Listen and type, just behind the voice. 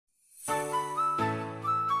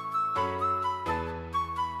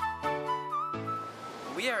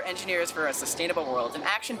We are Engineers for a Sustainable World, an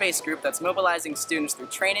action-based group that's mobilizing students through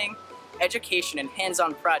training, education, and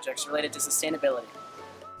hands-on projects related to sustainability.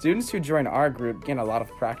 Students who join our group gain a lot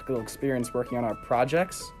of practical experience working on our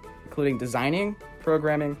projects, including designing,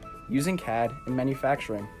 programming, using CAD, and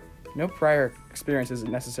manufacturing. No prior experience is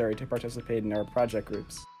necessary to participate in our project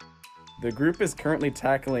groups. The group is currently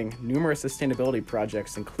tackling numerous sustainability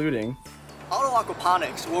projects, including Auto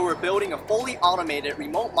aquaponics, where we're building a fully automated,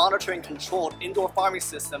 remote monitoring controlled indoor farming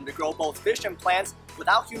system to grow both fish and plants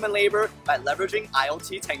without human labor by leveraging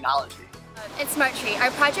IoT technology. And Smart Tree,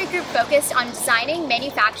 our project group focused on designing,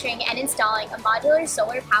 manufacturing, and installing a modular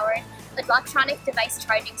solar-powered electronic device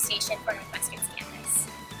charging station for Northwestern's campus.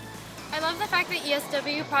 I love the fact that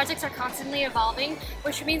ESW projects are constantly evolving,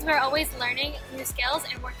 which means we're always learning new skills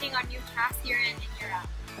and working on new tasks year in and year out.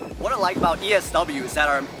 What I like about ESW is that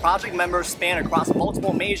our project members span across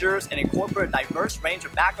multiple majors and incorporate a diverse range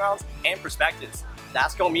of backgrounds and perspectives.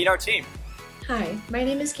 Let's go meet our team. Hi, my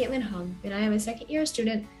name is Caitlin Hung, and I am a second-year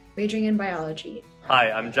student majoring in biology. Hi,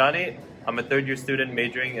 I'm Johnny. I'm a third-year student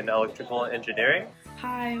majoring in electrical engineering.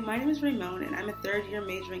 Hi, my name is Ramon, and I'm a third-year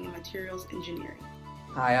majoring in materials engineering.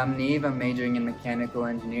 Hi, I'm Neve. I'm majoring in mechanical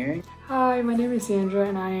engineering. Hi, my name is Sandra,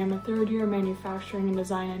 and I am a third-year manufacturing and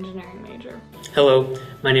design engineering major. Hello,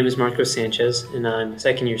 my name is Marco Sanchez, and I'm a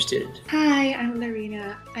second-year student. Hi, I'm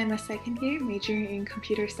Lorena. I'm a second-year majoring in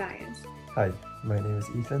computer science. Hi, my name is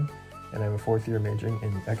Ethan, and I'm a fourth-year majoring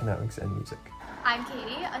in economics and music. I'm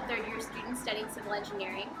Katie, a third-year student studying civil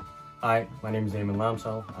engineering. Hi, my name is Eamon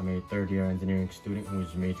Lamsal. I'm a third-year engineering student who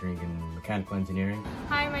is majoring in mechanical engineering.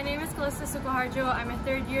 Hi, my name is Calista Sukuharjo. I'm a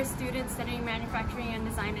third-year student studying manufacturing and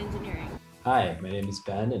design engineering. Hi, my name is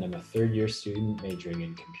Ben, and I'm a third-year student majoring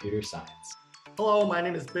in computer science. Hello, my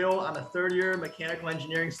name is Bill. I'm a third-year mechanical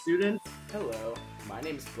engineering student. Hello, my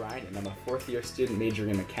name is Brian, and I'm a fourth-year student majoring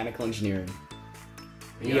in mechanical engineering.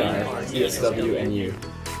 We are ESWNU.